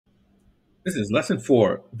This is lesson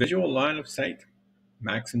 4, visual line of sight,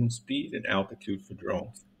 maximum speed and altitude for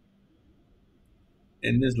drones.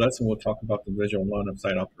 In this lesson, we'll talk about the visual line of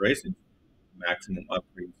sight operations, maximum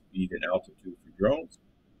upgrade speed and altitude for drones,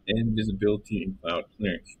 and visibility and cloud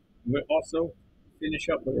clearance. We'll also finish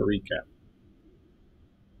up with a recap.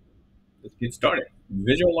 Let's get started.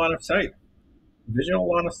 Visual line of sight.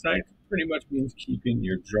 Visual line of sight pretty much means keeping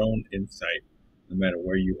your drone in sight no matter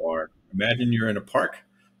where you are. Imagine you're in a park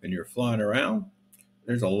and you're flying around.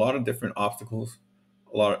 There's a lot of different obstacles,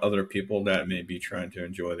 a lot of other people that may be trying to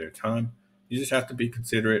enjoy their time. You just have to be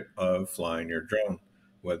considerate of flying your drone,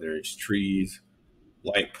 whether it's trees,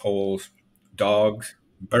 light poles, dogs,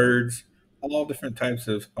 birds, all different types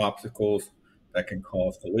of obstacles that can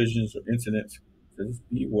cause collisions or incidents. So just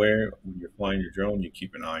be aware when you're flying your drone, you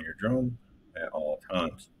keep an eye on your drone at all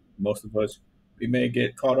times. Most of us, we may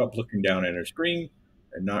get caught up looking down at our screen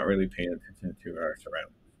and not really paying attention to our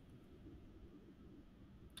surroundings.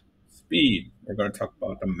 Speed. We're going to talk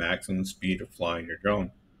about the maximum speed of flying your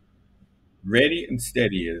drone. Ready and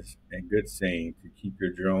steady is a good saying to keep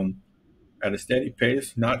your drone at a steady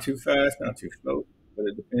pace, not too fast, not too slow, but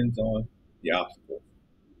it depends on the obstacle.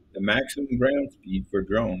 The maximum ground speed for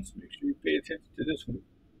drones, make sure you pay attention to this one,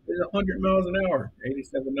 is 100 miles an hour,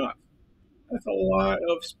 87 knots. That's a lot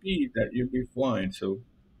of speed that you'll be flying, so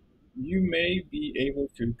you may be able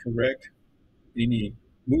to correct any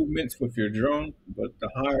movements with your drone, but the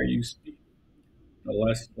higher you speed, the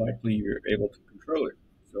less likely you're able to control it.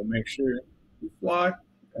 So make sure you fly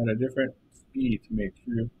at a different speed to make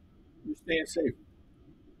sure you're staying safe.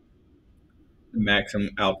 The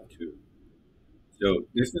maximum altitude. So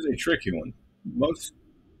this is a tricky one.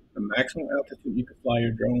 The maximum altitude you can fly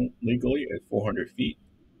your drone legally is 400 feet,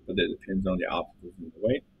 but that depends on the obstacles in the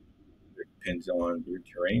way. It depends on your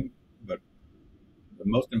terrain. But the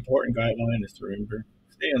most important guideline is to remember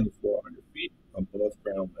stay under 400 feet above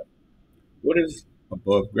ground level. What is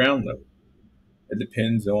above ground level? It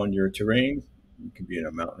depends on your terrain. You can be in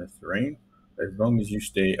a mountainous terrain. As long as you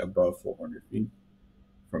stay above 400 feet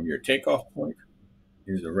from your takeoff point,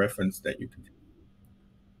 is a reference that you can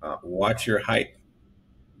watch your height.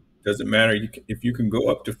 Doesn't matter if you can go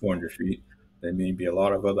up to 400 feet. There may be a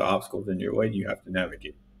lot of other obstacles in your way you have to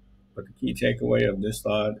navigate. But the key takeaway of this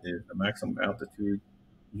slide is the maximum altitude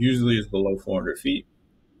usually is below 400 feet.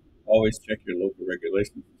 Always check your local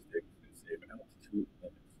regulations to stay within safe altitude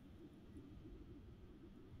limits.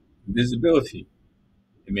 Visibility.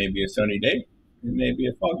 It may be a sunny day. It may be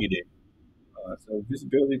a foggy day. So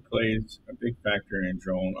visibility plays a big factor in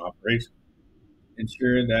drone operation.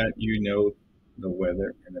 Ensure that you know the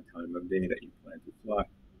weather and the time of day that you plan to fly.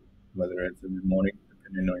 Whether it's in the morning,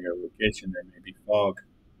 depending on your location, there may be fog.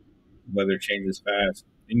 Weather changes fast.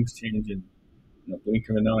 Things change in the blink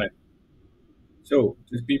of an eye. So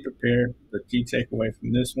just be prepared. The key takeaway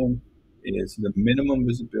from this one is the minimum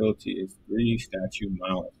visibility is 3 statute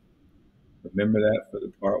miles. Remember that for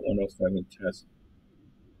the Part 107 test.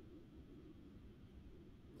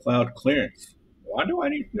 Cloud clearance. Why do I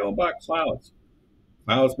need to know about clouds?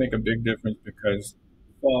 Clouds make a big difference because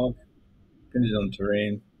fog, depending on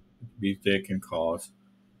terrain, can be thick and cause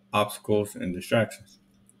obstacles and distractions.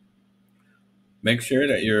 Make sure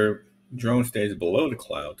that your drone stays below the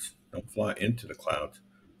clouds. Don't fly into the clouds,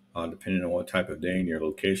 depending on what type of day and your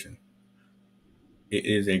location. It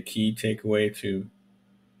is a key takeaway to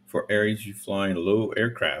for areas you fly in low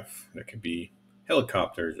aircraft. That could be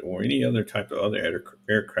helicopters or any other type of other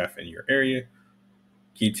aircraft in your area.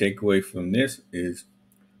 Key takeaway from this is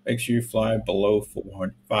make sure you fly below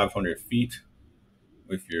 500 feet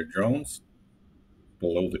with your drones,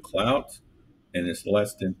 below the clouds, and it's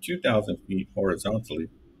less than 2,000 feet horizontally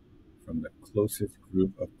from the closest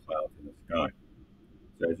group of clouds in the sky.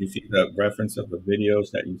 So as you see the reference of the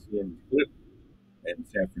videos that you see in the clip in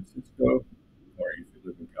San Francisco, or if you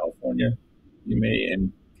live in California, you may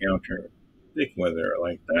encounter thick weather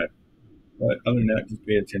like that. But other than that, just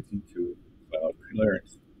pay attention to cloud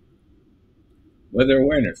clearance. Weather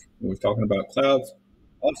awareness. When we're talking about clouds,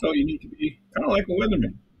 also you need to be kind of like a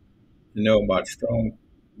weatherman to know about strong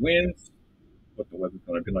winds, what the weather's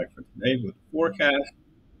going to be like for today with the forecast,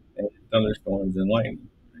 and thunderstorms and lightning.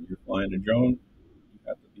 When you're flying a drone, you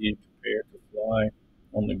have to be prepared to fly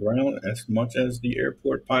on the ground as much as the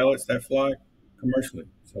airport pilots that fly commercially.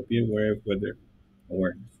 So be aware of weather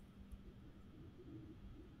awareness.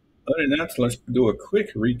 Other than that, let's do a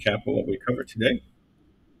quick recap of what we covered today.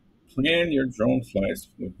 Plan your drone flights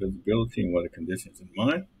with visibility and weather conditions in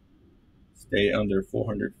mind. Stay under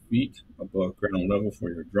 400 feet above ground level for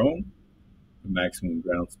your drone. The maximum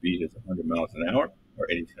ground speed is 100 miles an hour or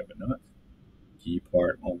 87 knots. Key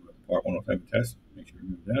part on the Part 107 test. Make sure you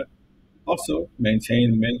remember that. Also,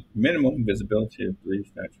 maintain minimum visibility of 3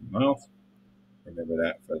 statute miles. Remember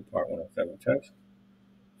that for the Part 107 test.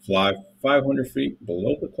 Fly 500 feet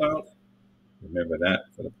below the clouds. Remember that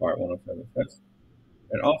for the Part 107 test.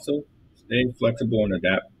 And also, stay flexible and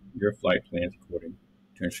adapt your flight plans according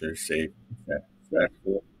to ensure safe and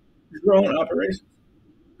successful drone operations.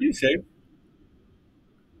 Be safe.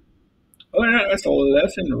 Other than that, that's a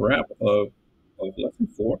lesson wrap of lesson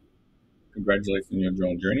 4. Congratulations on your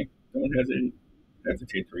drone journey. Don't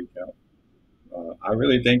hesitate to reach out. I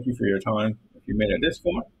really thank you for your time. If you made it this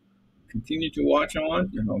far, continue to watch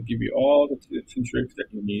on, and I'll give you all the tips and tricks that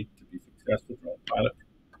you need to be successful drone pilot.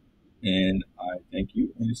 And I thank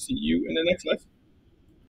you and see you in the next lesson.